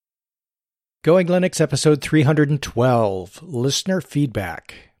Going Linux episode 312, Listener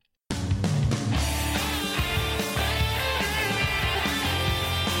Feedback.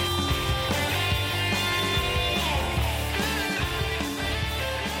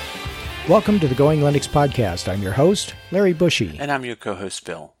 Welcome to the Going Linux podcast. I'm your host, Larry Bushy. And I'm your co-host,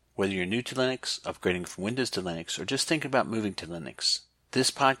 Phil. Whether you're new to Linux, upgrading from Windows to Linux, or just thinking about moving to Linux, this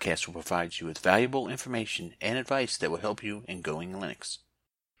podcast will provide you with valuable information and advice that will help you in Going Linux.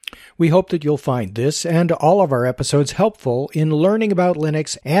 We hope that you'll find this and all of our episodes helpful in learning about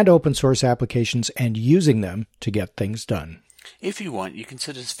Linux and open source applications and using them to get things done. If you want, you can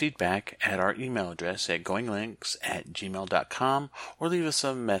send us feedback at our email address at goinglinux@gmail.com or leave us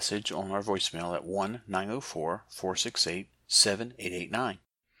a message on our voicemail at 1-904-468-7889.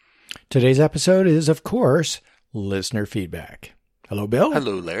 Today's episode is, of course, listener feedback. Hello, Bill.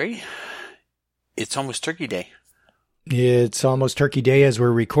 Hello, Larry. It's almost Turkey Day. It's almost Turkey Day as we're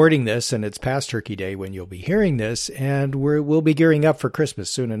recording this, and it's past Turkey Day when you'll be hearing this, and we'll be gearing up for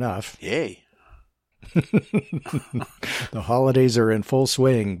Christmas soon enough. Yay. The holidays are in full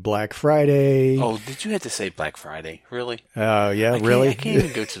swing. Black Friday. Oh, did you have to say Black Friday? Really? Yeah, really? I can't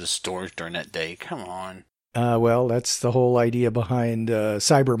even go to the stores during that day. Come on. Well, that's the whole idea behind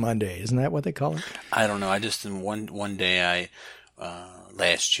Cyber Monday. Isn't that what they call it? I don't know. I just, in one day,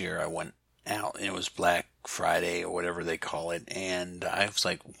 last year, I went out and it was Black Friday or whatever they call it. And I was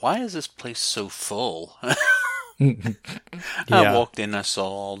like, why is this place so full? Yeah. I walked in, I saw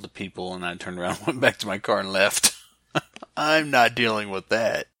all the people, and I turned around, went back to my car and left. I'm not dealing with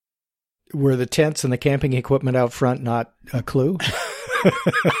that. Were the tents and the camping equipment out front not a clue?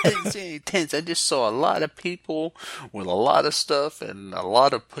 I didn't see any tents. I just saw a lot of people with a lot of stuff and a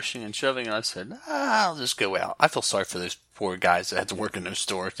lot of pushing and shoving. And I said, I'll just go out. I feel sorry for those poor guys that had to work in those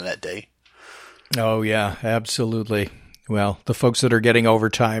stores that day. Oh, yeah, absolutely. Well, the folks that are getting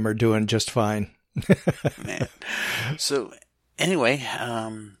overtime are doing just fine. Man. So, anyway,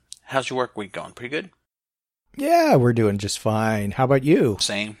 how's your work week going? Pretty good? Yeah, we're doing just fine. How about you?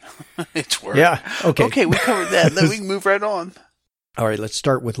 Same. It's work. Yeah, okay. Okay, we covered that. Then we can move right on. All right, let's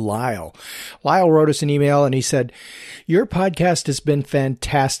start with Lyle. Lyle wrote us an email and he said, "Your podcast has been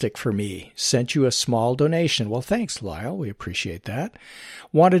fantastic for me. Sent you a small donation." Well, thanks, Lyle. We appreciate that.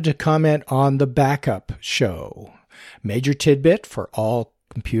 Wanted to comment on the backup show. Major tidbit for all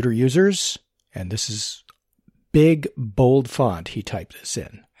computer users, and this is big, bold font. He typed this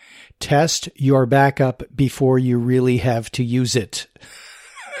in. Test your backup before you really have to use it.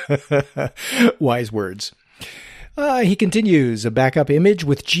 Wise words. He continues, a backup image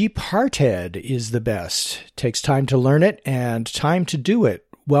with gparted is the best. Takes time to learn it and time to do it.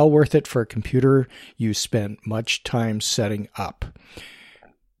 Well worth it for a computer you spent much time setting up.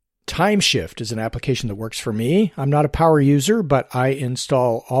 TimeShift is an application that works for me. I'm not a power user, but I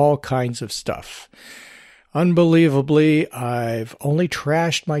install all kinds of stuff. Unbelievably, I've only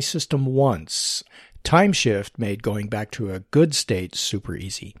trashed my system once. TimeShift made going back to a good state super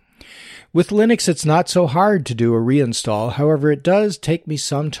easy. With Linux, it's not so hard to do a reinstall. However, it does take me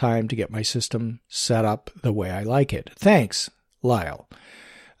some time to get my system set up the way I like it. Thanks, Lyle.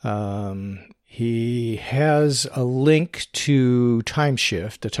 He has a link to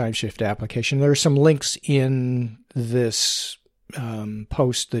TimeShift, the TimeShift application. There are some links in this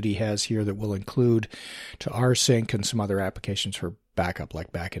post that he has here that will include to rsync and some other applications for backup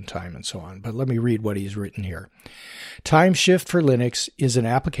like Back in Time and so on. But let me read what he's written here. TimeShift for Linux is an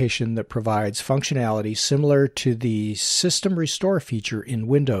application that provides functionality similar to the System Restore feature in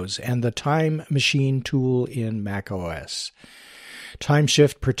Windows and the Time Machine tool in macOS.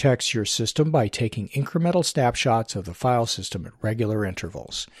 TimeShift protects your system by taking incremental snapshots of the file system at regular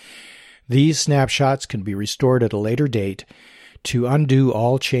intervals. These snapshots can be restored at a later date to undo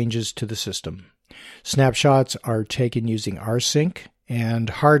all changes to the system. Snapshots are taken using rsync and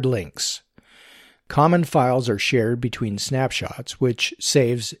hard links. Common files are shared between snapshots, which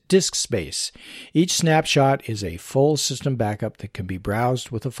saves disk space. Each snapshot is a full system backup that can be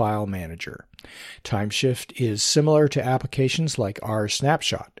browsed with a file manager. TimeShift is similar to applications like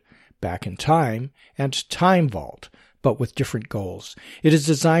RSnapshot, Back in Time, and TimeVault, but with different goals. It is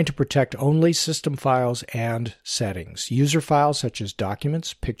designed to protect only system files and settings. User files such as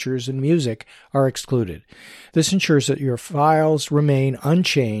documents, pictures, and music are excluded. This ensures that your files remain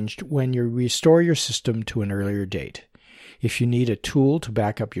unchanged when you restore your system to an earlier date. If you need a tool to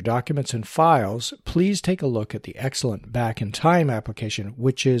back up your documents and files, please take a look at the excellent Back in Time application,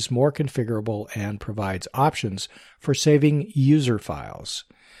 which is more configurable and provides options for saving user files.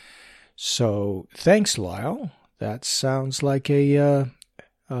 So, thanks, Lyle. That sounds like a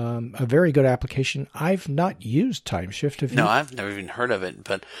A very good application. I've not used TimeShift. Have you? No, I've never even heard of it.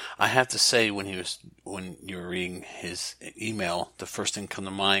 But I have to say, when you were reading his email, the first thing come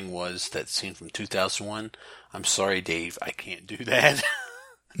to mind was that scene from 2001. I'm sorry, Dave, I can't do that.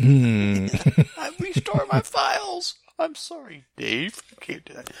 I restore my files. I'm sorry, Dave, I can't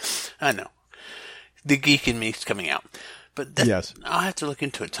do that. I know. The geek in me is coming out. But yes, I'll have to look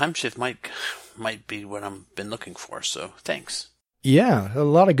into it. TimeShift might be what I've been looking for. So thanks. Yeah, a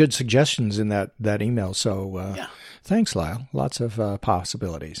lot of good suggestions in that email. So thanks, Lyle. Lots of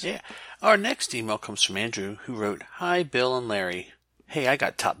possibilities. Yeah. Our next email comes from Andrew, who wrote, "Hi, Bill and Larry. Hey, I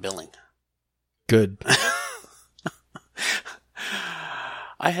got top billing." Good.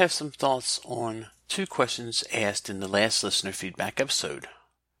 I have some thoughts on 2 questions asked in the last listener feedback episode.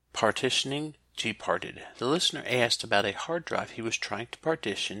 Partitioning gparted. The listener asked about a hard drive he was trying to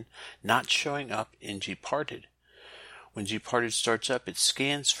partition not showing up in gparted. When gparted starts up, it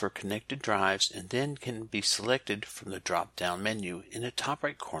scans for connected drives and then can be selected from the drop-down menu in the top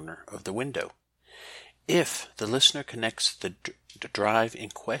right corner of the window. If the listener connects the drive in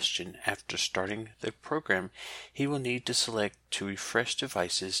question after starting the program, he will need to select to refresh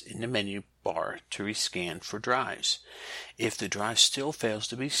devices in the menu bar to rescan for drives. If the drive still fails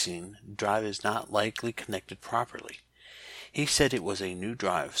to be seen, the drive is not likely connected properly. He said it was a new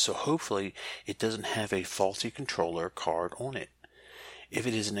drive, so hopefully it doesn't have a faulty controller card on it. If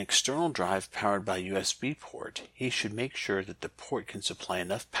it is an external drive powered by USB port, he should make sure that the port can supply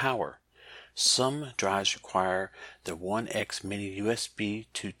enough power. Some drives require the 1X mini USB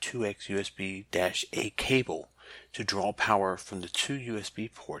to 2X USB-A cable to draw power from the 2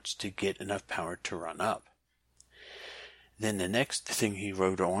 USB ports to get enough power to run up. Then the next thing he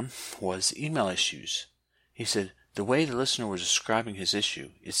wrote on was email issues. He said, the way the listener was describing his issue,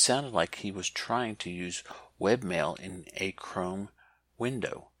 it sounded like he was trying to use webmail in a Chrome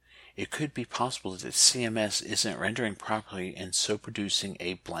window. It could be possible that CMS isn't rendering properly and so producing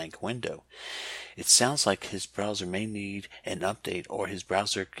a blank window. It sounds like his browser may need an update, or his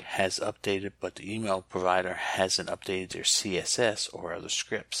browser has updated but the email provider hasn't updated their CSS or other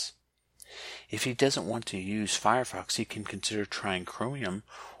scripts. If he doesn't want to use Firefox, he can consider trying Chromium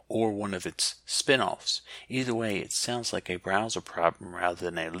or one of its spin-offs. Either way, it sounds like a browser problem rather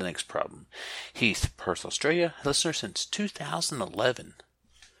than a Linux problem. Heath, Perth, Australia, listener since 2011.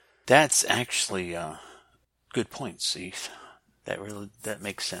 That's actually good points, Heath. That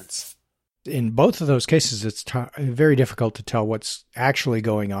makes sense. In both of those cases, it's very difficult to tell what's actually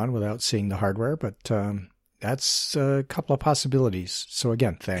going on without seeing the hardware, but that's a couple of possibilities. So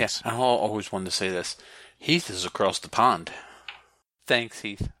again, thanks. Yeah, I always wanted to say this. Heath is across the pond. Thanks,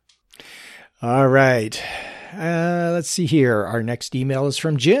 Heath. All right. Let's see here. Our next email is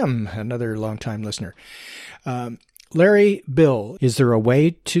from Jim, another longtime listener. Larry, Bill, is there a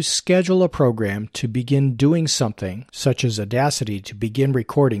way to schedule a program to begin doing something, such as Audacity, to begin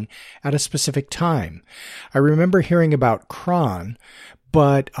recording at a specific time? I remember hearing about Cron,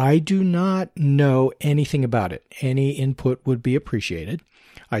 but I do not know anything about it. Any input would be appreciated.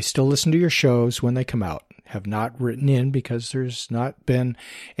 I still listen to your shows when they come out. Have not written in because there's not been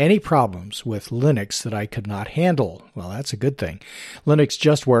any problems with Linux that I could not handle. Well, that's a good thing. Linux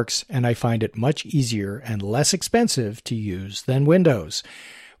just works, and I find it much easier and less expensive to use than Windows.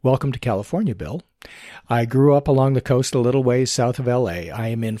 Welcome to California, Bill. I grew up along the coast a little ways south of LA. I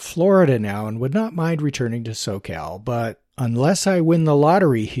am in Florida now and would not mind returning to SoCal, but unless I win the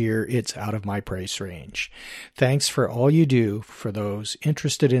lottery here, it's out of my price range. Thanks for all you do for those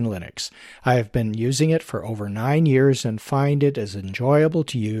interested in Linux. I have been using it for over 9 years and find it as enjoyable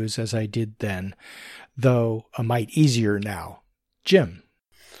to use as I did then, though a mite easier now. Jim.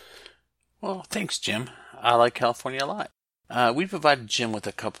 Well, thanks, Jim. I like California a lot. We provided Jim with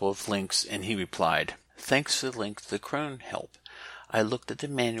a couple of links, and he replied, "Thanks for the link to the Cron help. I looked at the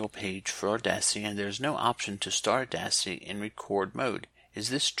manual page for Audacity, and there's no option to start Audacity in record mode. Is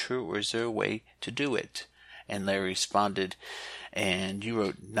this true, or is there a way to do it?" And Larry responded, and you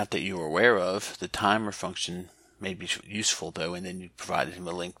wrote, not that you were aware of, the timer function may be useful, though, and then you provided him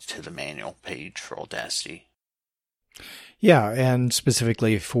a link to the manual page for Audacity. Yeah, and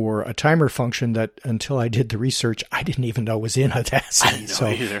specifically for a timer function that until I did the research, I didn't even know was in Audacity. I didn't know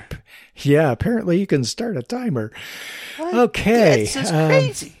either. Yeah, apparently you can start a timer. What? Okay. That's just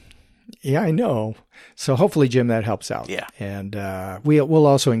crazy. Yeah, I know. So hopefully, Jim, that helps out. Yeah. And we'll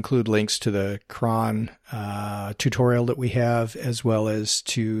also include links to the Cron tutorial that we have, as well as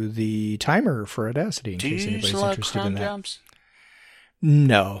to the timer for Audacity in case anybody's interested in that. Jobs?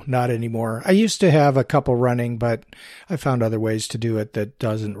 No, not anymore. I used to have a couple running, but I found other ways to do it that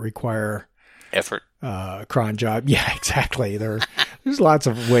doesn't require effort. Cron job. Yeah, exactly. They're There's lots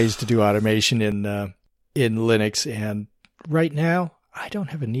of ways to do automation in Linux, and right now I don't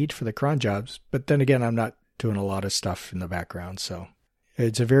have a need for the cron jobs. But then again, I'm not doing a lot of stuff in the background, so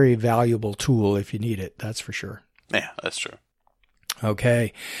it's a very valuable tool if you need it. That's for sure. Yeah, that's true.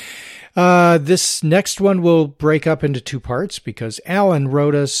 Okay. This next one will break up into two parts because Alan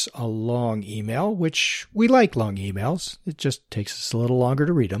wrote us a long email, which we like long emails. It just takes us a little longer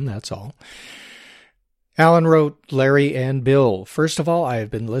to read them, that's all. Alan wrote, Larry and Bill, first of all, I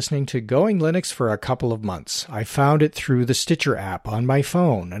have been listening to Going Linux for a couple of months. I found it through the Stitcher app on my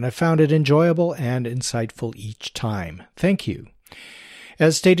phone, and I found it enjoyable and insightful each time. Thank you.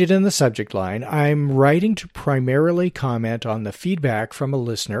 As stated in the subject line, I'm writing to primarily comment on the feedback from a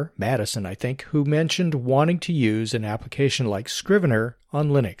listener, Madison, I think, who mentioned wanting to use an application like Scrivener on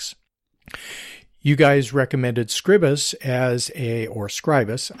Linux. You guys recommended Scribus or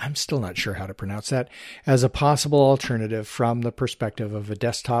Scribus, I'm still not sure how to pronounce that, as a possible alternative from the perspective of a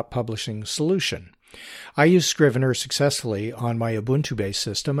desktop publishing solution. I use Scrivener successfully on my Ubuntu-based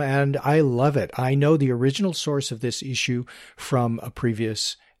system, and I love it. I know the original source of this issue from a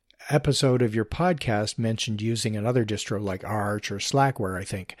previous episode of your podcast mentioned using another distro like Arch or Slackware, I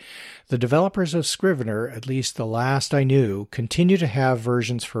think. The developers of Scrivener, at least the last I knew, continue to have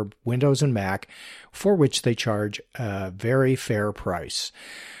versions for Windows and Mac for which they charge a very fair price.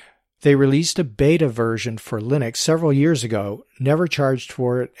 They released a beta version for Linux several years ago, never charged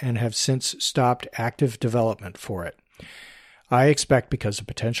for it, and have since stopped active development for it. I expect because the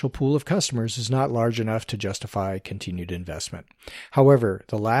potential pool of customers is not large enough to justify continued investment. However,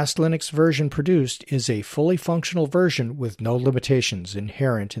 the last Linux version produced is a fully functional version with no limitations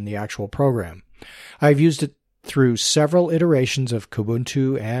inherent in the actual program. I've used it through several iterations of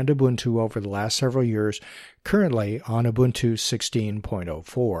Kubuntu and Ubuntu over the last several years, currently on Ubuntu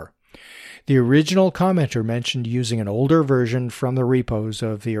 16.04. The original commenter mentioned using an older version from the repos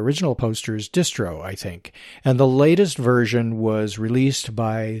of the original poster's distro, I think, and the latest version was released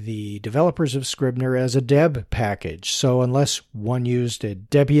by the developers of Scrivener as a Deb package, so unless one used a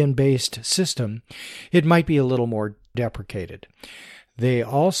Debian-based system, it might be a little more deprecated. They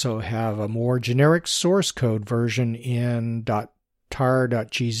also have a more generic source code version in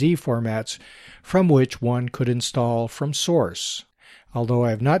 .tar.gz formats from which one could install from source, although I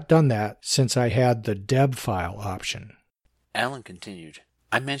have not done that since I had the deb file option. Alan continued,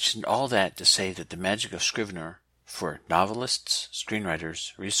 I mentioned all that to say that the magic of Scrivener for novelists,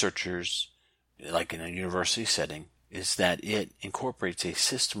 screenwriters, researchers, like in a university setting, is that it incorporates a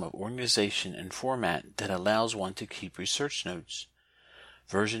system of organization and format that allows one to keep research notes,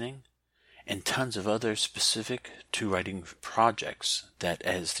 versioning, and tons of other specific to writing projects that,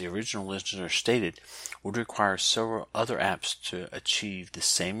 as the original listener stated, would require several other apps to achieve the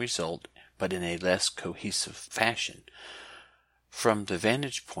same result, but in a less cohesive fashion. From the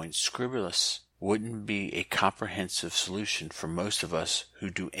vantage point, Scribulus wouldn't be a comprehensive solution for most of us who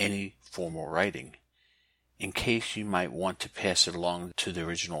do any formal writing. In case you might want to pass it along to the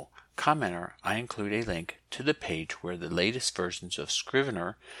original commenter, I include a link to the page where the latest versions of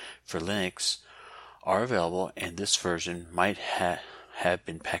Scrivener for Linux are available, and this version might have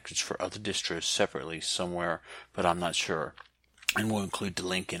been packaged for other distros separately somewhere, but I'm not sure. And we'll include the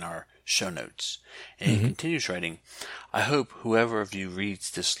link in our show notes. And he continues writing, I hope whoever of you reads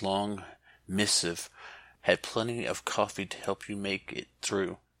this long missive had plenty of coffee to help you make it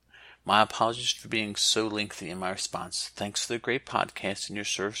through. My apologies for being so lengthy in my response. Thanks for the great podcast and your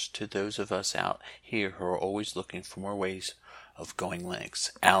service to those of us out here who are always looking for more ways of going Linux.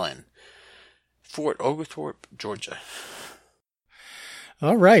 Alan, Fort Oglethorpe, Georgia.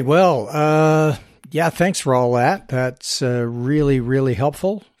 All right. Well, thanks for all that. That's really, really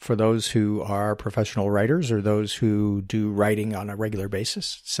helpful for those who are professional writers or those who do writing on a regular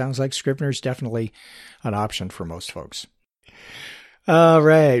basis. Sounds like Scrivener is definitely an option for most folks. All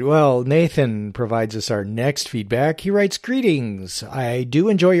right. Well, Nathan provides us our next feedback. He writes, Greetings. I do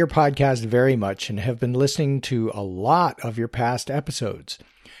enjoy your podcast very much and have been listening to a lot of your past episodes.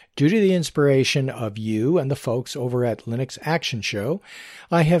 Due to the inspiration of you and the folks over at Linux Action Show,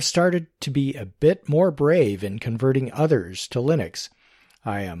 I have started to be a bit more brave in converting others to Linux.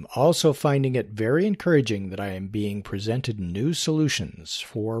 I am also finding it very encouraging that I am being presented new solutions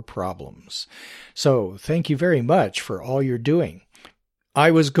for problems. So thank you very much for all you're doing.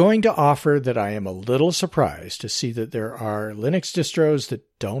 I was going to offer that I am a little surprised to see that there are Linux distros that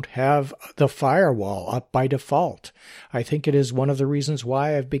don't have the firewall up by default. I think it is one of the reasons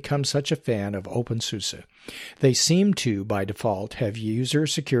why I've become such a fan of OpenSUSE. They seem to, by default, have user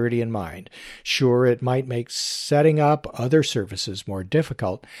security in mind. Sure, it might make setting up other services more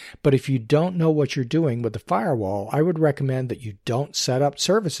difficult, but if you don't know what you're doing with the firewall, I would recommend that you don't set up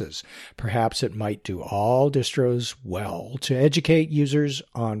services. Perhaps it might do all distros well to educate users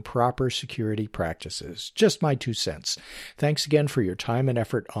on proper security practices. Just my 2 cents. Thanks again for your time and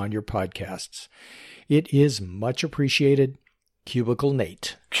effort on your podcasts. It is much appreciated. Cubicle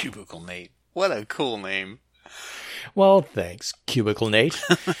Nate. Cubicle Nate. What a cool name. Well, thanks, Cubicle Nate.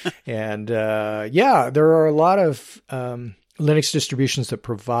 And there are a lot of Linux distributions that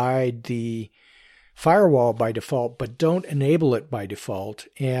provide the firewall by default, but don't enable it by default.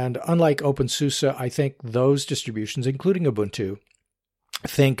 And unlike OpenSUSE, I think those distributions, including Ubuntu,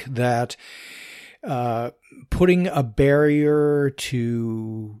 think that putting a barrier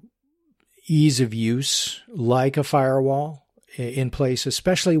to ease of use, like a firewall, in place,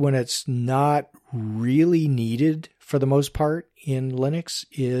 especially when it's not really needed for the most part in Linux,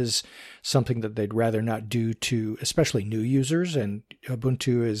 is something that they'd rather not do to especially new users. And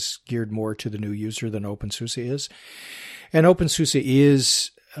Ubuntu is geared more to the new user than OpenSUSE is. And OpenSUSE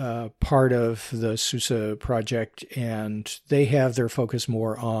is part of the SUSE project, and they have their focus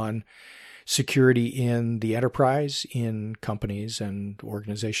more on security in the enterprise, in companies and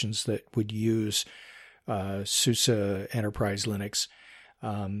organizations that would use SUSE Enterprise Linux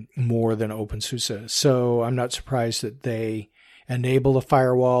more than OpenSUSE. So I'm not surprised that they enable the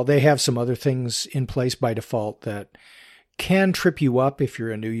firewall. They have some other things in place by default that can trip you up if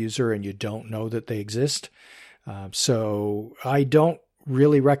you're a new user and you don't know that they exist. So I don't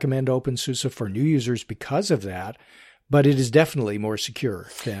really recommend OpenSUSE for new users because of that. But it is definitely more secure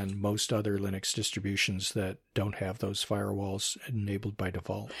than most other Linux distributions that don't have those firewalls enabled by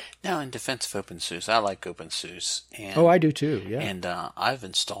default. Now, in defense of OpenSUSE, I like OpenSUSE. And, I do too, yeah. And I've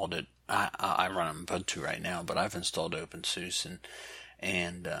installed it. I run Ubuntu right now, but I've installed OpenSUSE,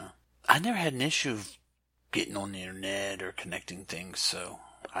 and I never had an issue of getting on the internet or connecting things, so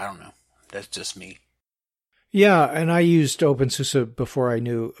I don't know. That's just me. Yeah, and I used OpenSUSE before I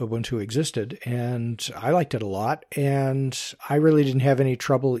knew Ubuntu existed, and I liked it a lot, and I really didn't have any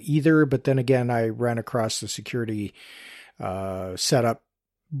trouble either, but then again, I ran across the security setup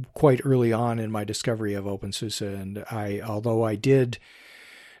quite early on in my discovery of OpenSUSE, and although I did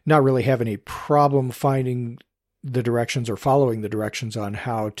not really have any problem finding the directions or following the directions on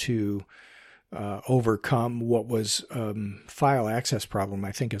how to overcome what was file access problem,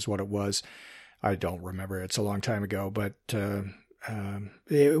 I think is what it was. I don't remember. It's a long time ago, but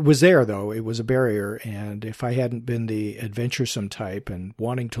it was there, though. It was a barrier. And if I hadn't been the adventuresome type and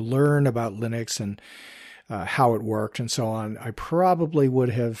wanting to learn about Linux and how it worked and so on, I probably would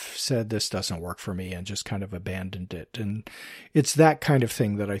have said this doesn't work for me and just kind of abandoned it. And it's that kind of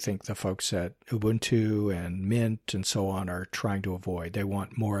thing that I think the folks at Ubuntu and Mint and so on are trying to avoid. They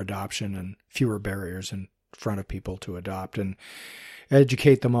want more adoption and fewer barriers in front of people to adopt, and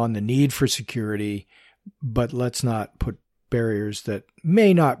educate them on the need for security, but let's not put barriers that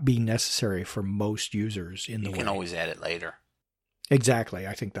may not be necessary for most users in the way. You can always add it later. Exactly.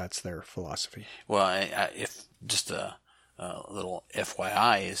 I think that's their philosophy. Well, if just a little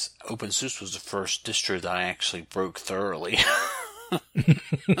FYI is OpenSUSE was the first distro that I actually broke thoroughly.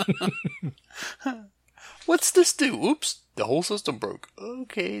 What's this do? Oops, the whole system broke.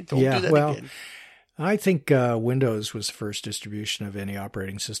 Okay, don't do that again. I think Windows was the first distribution of any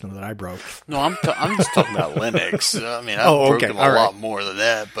operating system that I broke. No, I'm just talking about Linux. I mean, I've broken a lot more than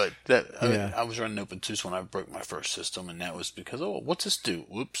that, but I was running OpenSUSE when I broke my first system, and that was because, what's this do?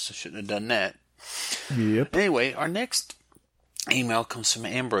 Whoops, I shouldn't have done that. Yep. Anyway, our next email comes from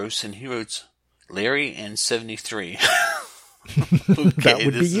Ambrose, and he wrote, Larry and 73. That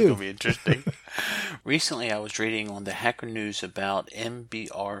would be you. This is going to be interesting. Recently, I was reading on the Hacker News about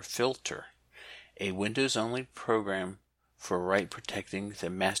MBR Filter, a Windows-only program for write protecting the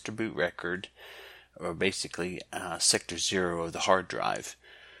master boot record, or basically sector 0 of the hard drive.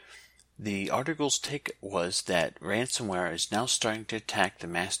 The article's take was that ransomware is now starting to attack the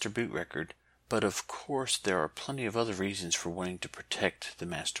master boot record, but of course there are plenty of other reasons for wanting to protect the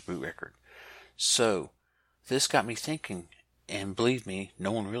master boot record. So, this got me thinking, and believe me,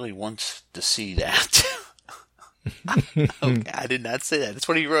 no one really wants to see that. Okay, I did not say that. That's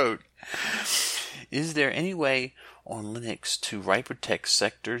what he wrote. Is there any way on Linux to write protect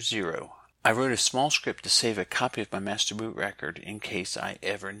sector 0? I wrote a small script to save a copy of my master boot record in case I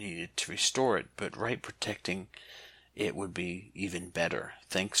ever needed to restore it, but write protecting it would be even better.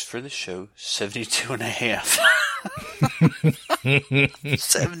 Thanks for the show, 72 and a half.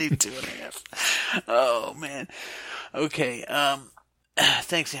 72 and a half. Oh, man. Okay,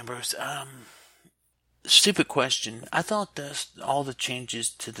 thanks, Ambrose. Stupid question. I thought all the changes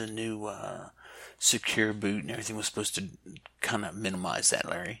to the new secure boot and everything was supposed to kind of minimize that,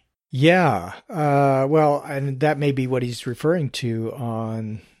 Larry. Yeah. Well, and that may be what he's referring to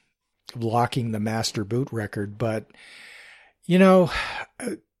on locking the master boot record. But,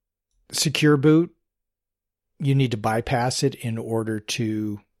 secure boot, you need to bypass it in order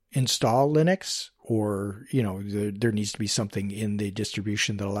to install Linux, or, there needs to be something in the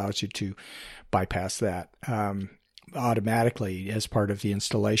distribution that allows you to bypass that automatically as part of the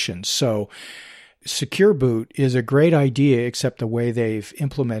installation. So secure boot is a great idea, except the way they've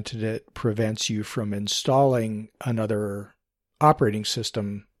implemented it prevents you from installing another operating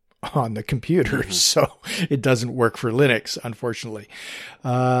system on the computer. Mm-hmm. So it doesn't work for Linux, unfortunately.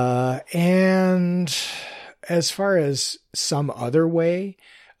 And as far as some other way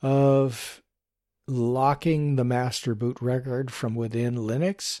of locking the master boot record from within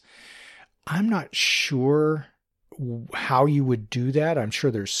Linux, I'm not sure how you would do that. I'm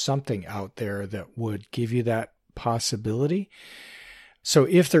sure there's something out there that would give you that possibility. So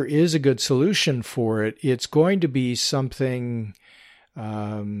if there is a good solution for it, it's going to be something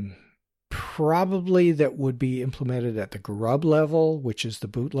probably that would be implemented at the grub level, which is the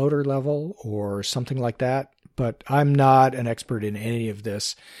bootloader level, or something like that. But I'm not an expert in any of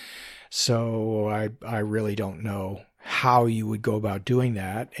this, so I really don't know how you would go about doing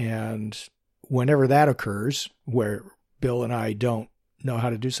that. And whenever that occurs, where Bill and I don't know how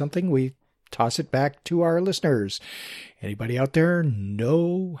to do something, we toss it back to our listeners. Anybody out there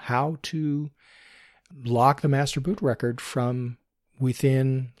know how to lock the master boot record from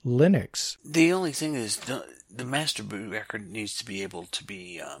within Linux? The only thing is the master boot record needs to be able to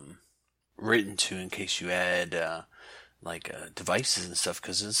be written to in case you add devices and stuff,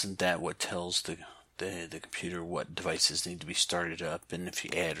 because isn't that what tells the computer what devices need to be started up? And if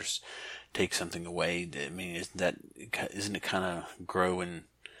you add or take something away, I mean, isn't it kind of growing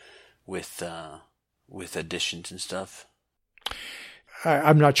with additions and stuff?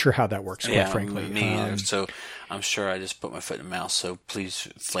 I'm not sure how that works, quite frankly. Me either. So I'm sure I just put my foot in the mouth, so please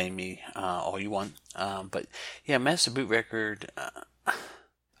flame me all you want. But yeah, master boot record,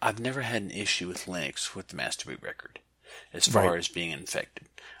 I've never had an issue with Linux with the master boot record as far as being infected.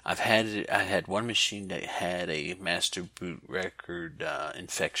 I had one machine that had a master boot record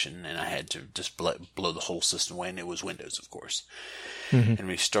infection, and I had to just blow the whole system away, and it was Windows, of course, and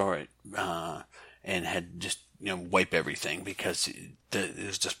restore it, and had just wipe everything because it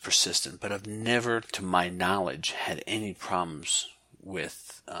was just persistent. But I've never, to my knowledge, had any problems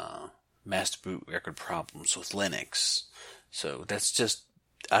with master boot record problems with Linux. So that's just,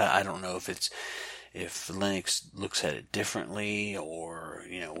 I don't know if Linux looks at it differently or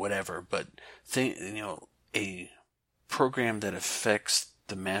whatever, but a program that affects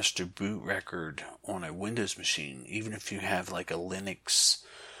the master boot record on a Windows machine, even if you have like a Linux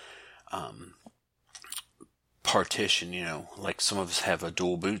partition, like some of us have a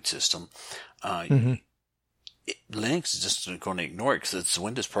dual boot system, Linux is just going to ignore it because it's a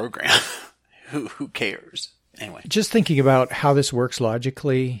Windows program. Who cares? Anyway, just thinking about how this works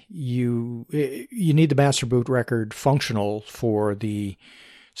logically, you need the master boot record functional for the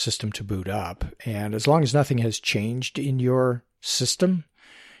system to boot up. And as long as nothing has changed in your system,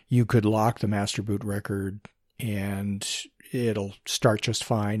 you could lock the master boot record and it'll start just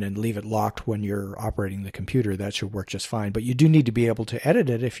fine, and leave it locked when you're operating the computer. That should work just fine. But you do need to be able to edit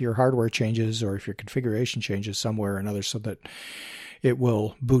it if your hardware changes or if your configuration changes somewhere or another so that it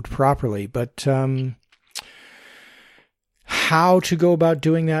will boot properly. But how to go about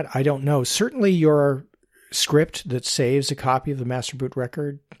doing that, I don't know. Certainly your script that saves a copy of the master boot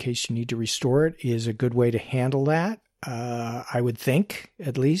record in case you need to restore it is a good way to handle that, I would think,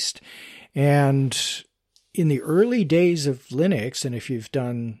 at least. And in the early days of Linux, and if you've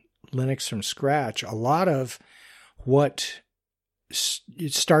done Linux from scratch, a lot of what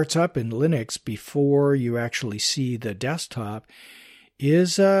it starts up in Linux before you actually see the desktop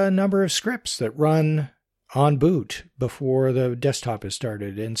is a number of scripts that run on boot before the desktop is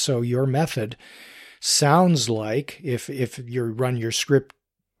started. And so your method sounds like, if you run your script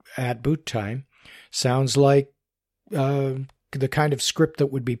at boot time, sounds like the kind of script that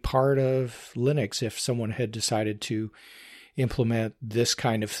would be part of Linux if someone had decided to implement this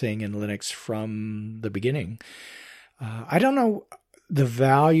kind of thing in Linux from the beginning. I don't know the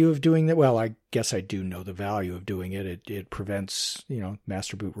value of doing that. Well, I guess I do know the value of doing it. It prevents,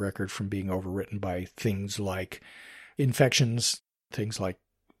 master boot record from being overwritten by things like infections, things like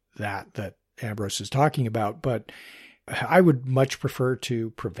that Ambrose is talking about. But I would much prefer to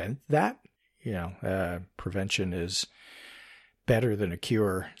prevent that. Prevention is better than a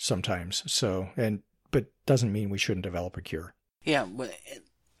cure sometimes. So, but doesn't mean we shouldn't develop a cure. Yeah, but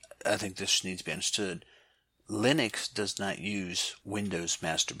I think this needs to be understood. Linux does not use Windows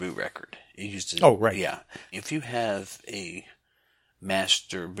Master Boot Record. It uses, oh, right. Yeah. If you have a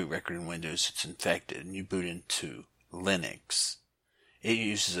master boot record in Windows that's infected and you boot into Linux, it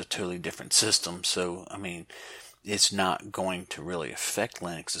uses a totally different system. So, I mean, it's not going to really affect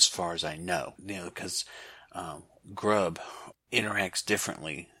Linux as far as I know, because Grub interacts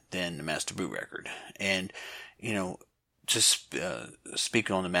differently than the master boot record. And, just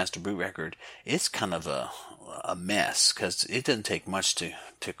speaking on the master boot record, it's kind of a mess because it doesn't take much to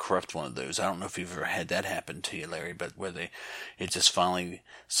corrupt one of those. I don't know if you've ever had that happen to you, Larry, but where it just finally,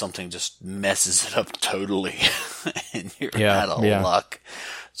 something just messes it up totally and you're out of luck.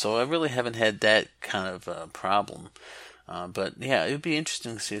 So I really haven't had that kind of problem. But yeah, it would be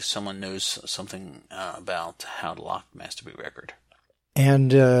interesting to see if someone knows something about how to lock the master boot record.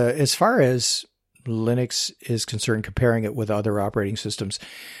 And as far as Linux is concerned, comparing it with other operating systems,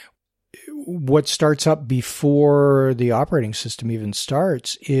 what starts up before the operating system even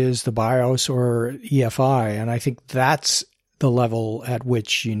starts is the BIOS or EFI. And I think that's the level at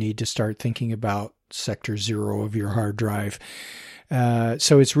which you need to start thinking about sector 0 of your hard drive.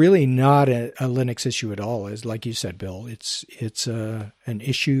 So it's really not a Linux issue at all. As like you said, Bill, it's an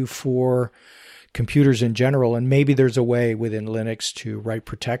issue for computers in general. And maybe there's a way within Linux to write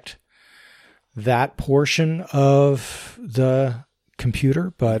protect that portion of the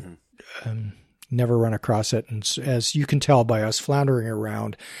computer, but never run across it. And as you can tell by us floundering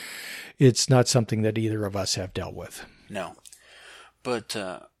around, it's not something that either of us have dealt with. No. But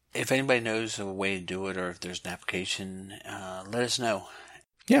if anybody knows a way to do it or if there's an application, let us know.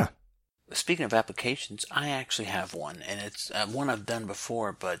 Yeah. Speaking of applications, I actually have one, and it's one I've done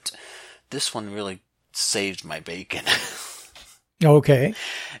before, but this one really saved my bacon. Okay.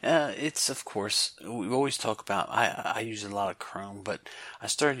 It's, of course, we always talk about, I use a lot of Chrome, but I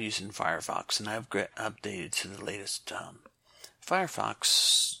started using Firefox, and I've updated to the latest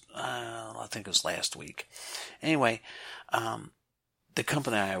Firefox, I think it was last week. Anyway, the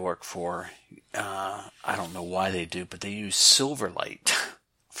company I work for, I don't know why they do, but they use Silverlight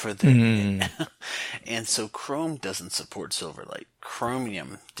for the, and so Chrome doesn't support Silverlight.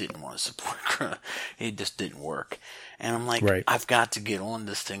 Chromium didn't want to support Chrome. It just didn't work. And I'm like, right. I've got to get on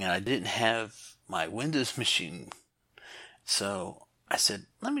this thing, and I didn't have my Windows machine. So I said,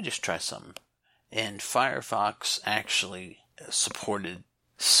 let me just try something. And Firefox actually supported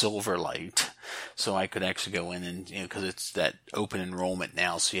Silverlight, so I could actually go in and, because it's that open enrollment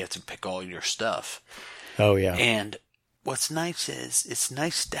now, so you have to pick all your stuff. Oh, yeah. And what's nice is it's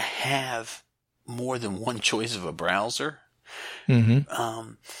nice to have more than one choice of a browser.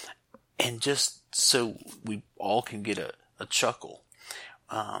 And just so we all can get a chuckle.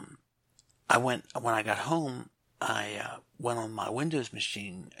 When I got home, I went on my Windows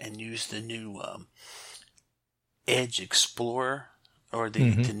machine and used the new Edge Explorer, or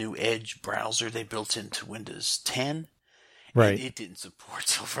the new Edge browser they built into Windows 10. Right. It didn't support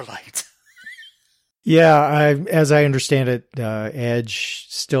Silverlight. Yeah, as I understand it, Edge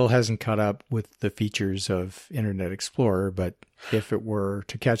still hasn't caught up with the features of Internet Explorer, but if it were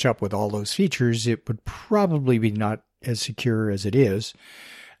to catch up with all those features, it would probably be not as secure as it is.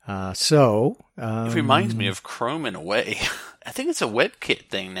 It reminds me of Chrome in a way. I think it's a WebKit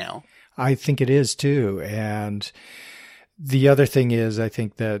thing now. I think it is too. And the other thing is, I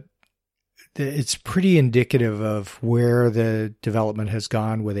think that it's pretty indicative of where the development has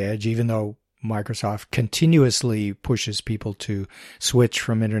gone with Edge, even though Microsoft continuously pushes people to switch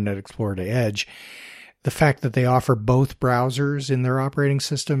from Internet Explorer to Edge. The fact that they offer both browsers in their operating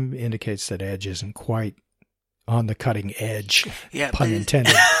system indicates that Edge isn't quite on the cutting edge, pun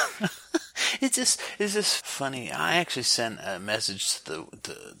intended. It's just funny. I actually sent a message to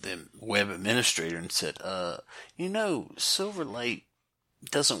the web administrator and said, Silverlight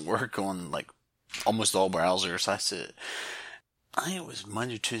doesn't work on like almost all browsers. I said, I think it was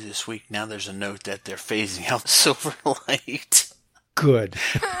Monday or Tuesday this week. Now there's a note that they're phasing out Silverlight. Good.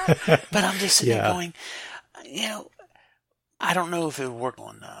 But I'm just sitting there going, I don't know if it would work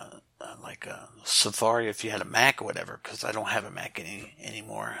on Safari if you had a Mac or whatever, because I don't have a Mac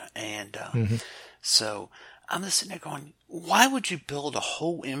anymore. And so I'm just sitting there going, why would you build a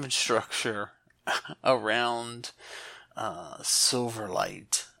whole infrastructure around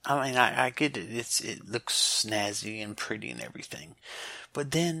Silverlight? I mean, I get it. It looks snazzy and pretty and everything.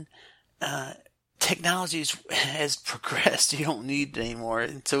 But then technology has progressed. You don't need it anymore.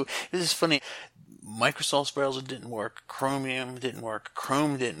 And so this is funny. Microsoft's browser didn't work. Chromium didn't work.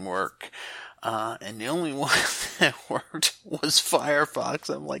 Chrome didn't work. And the only one that worked was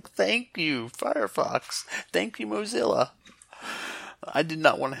Firefox. I'm like, thank you, Firefox. Thank you, Mozilla. I did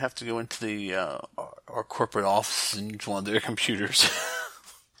not want to have to go into the our corporate office and use one of their computers.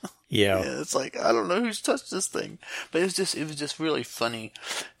 Yeah. It's like, I don't know who's touched this thing. But it was just really funny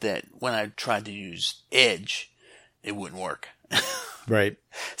that when I tried to use Edge, it wouldn't work. Right.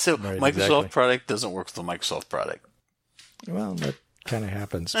 So right, Microsoft exactly. product doesn't work with the Microsoft product. Well, that kind of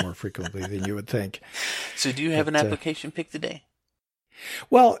happens more frequently than you would think. So do you have an application pick today?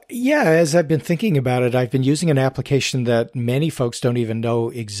 Well, yeah, as I've been thinking about it, I've been using an application that many folks don't even know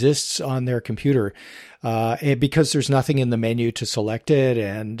exists on their computer because there's nothing in the menu to select it,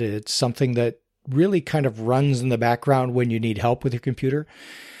 and it's something that really kind of runs in the background when you need help with your computer.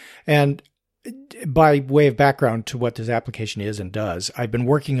 And by way of background to what this application is and does, I've been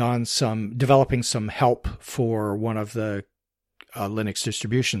working on developing some help for one of the Linux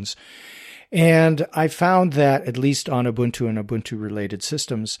distributions. And I found that, at least on Ubuntu and Ubuntu-related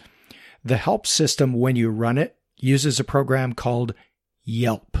systems, the help system, when you run it, uses a program called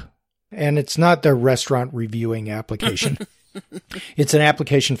Yelp. And it's not the restaurant reviewing application. It's an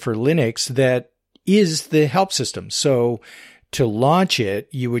application for Linux that is the help system. So to launch it,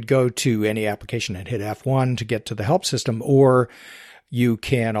 you would go to any application and hit F1 to get to the help system, or you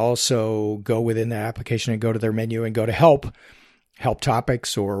can also go within the application and go to their menu and go to help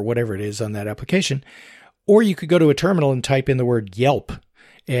topics or whatever it is on that application. Or you could go to a terminal and type in the word Yelp,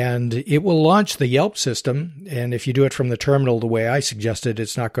 and it will launch the Yelp system. And if you do it from the terminal the way I suggested,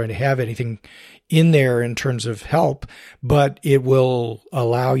 it's not going to have anything in there in terms of help, but it will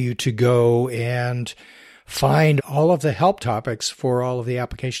allow you to go and find all of the help topics for all of the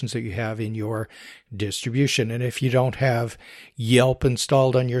applications that you have in your distribution. And if you don't have Yelp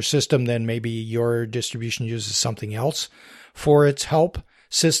installed on your system, then maybe your distribution uses something else for its help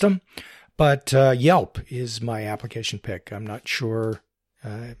system. But Yelp is my application pick. I'm not sure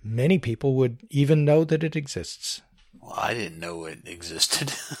many people would even know that it exists. Well, I didn't know it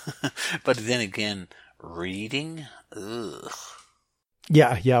existed. But then again, reading? Ugh.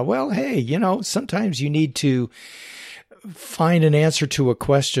 Yeah. Well, hey, sometimes you need to find an answer to a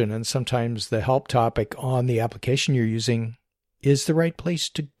question, and sometimes the help topic on the application you're using is the right place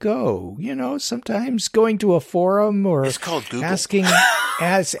to go. Sometimes going to a forum or it's called Google.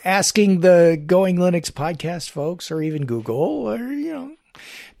 asking the Going Linux podcast folks, or even Google, or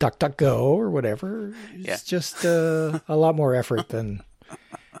DuckDuckGo or whatever. It's just a lot more effort than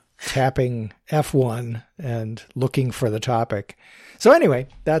tapping F1 and looking for the topic. So anyway,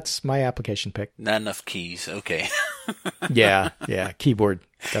 that's my application pick. Not enough keys. Okay. Yeah. Keyboard.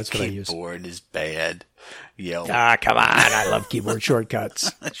 That's what I use. Keyboard is bad. Yelp. Come on. I love keyboard shortcuts.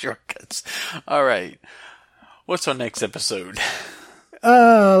 Shortcuts. All right. What's our next episode?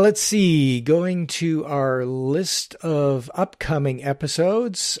 Let's see. Going to our list of upcoming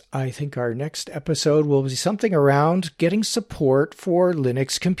episodes, I think our next episode will be something around getting support for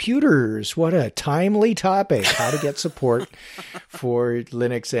Linux computers. What a timely topic. How to get support for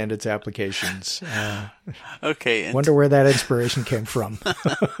Linux and its applications. Okay. Wonder where that inspiration came from.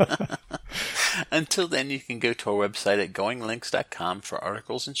 Until then, you can go to our website at goinglinux.com for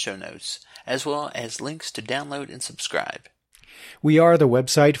articles and show notes, as well as links to download and subscribe. We are the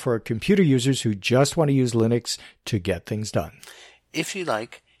website for computer users who just want to use Linux to get things done. If you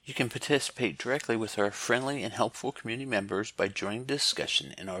like, you can participate directly with our friendly and helpful community members by joining the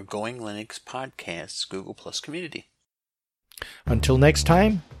discussion in our Going Linux Podcasts Google Plus community. Until next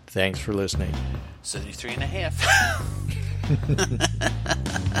time, thanks for listening. 73.5.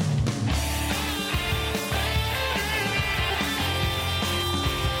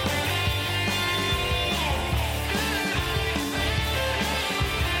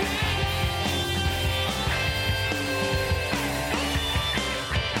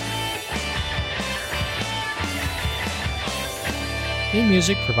 Theme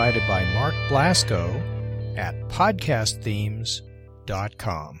music provided by Mark Blasco at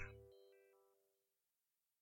podcastthemes.com.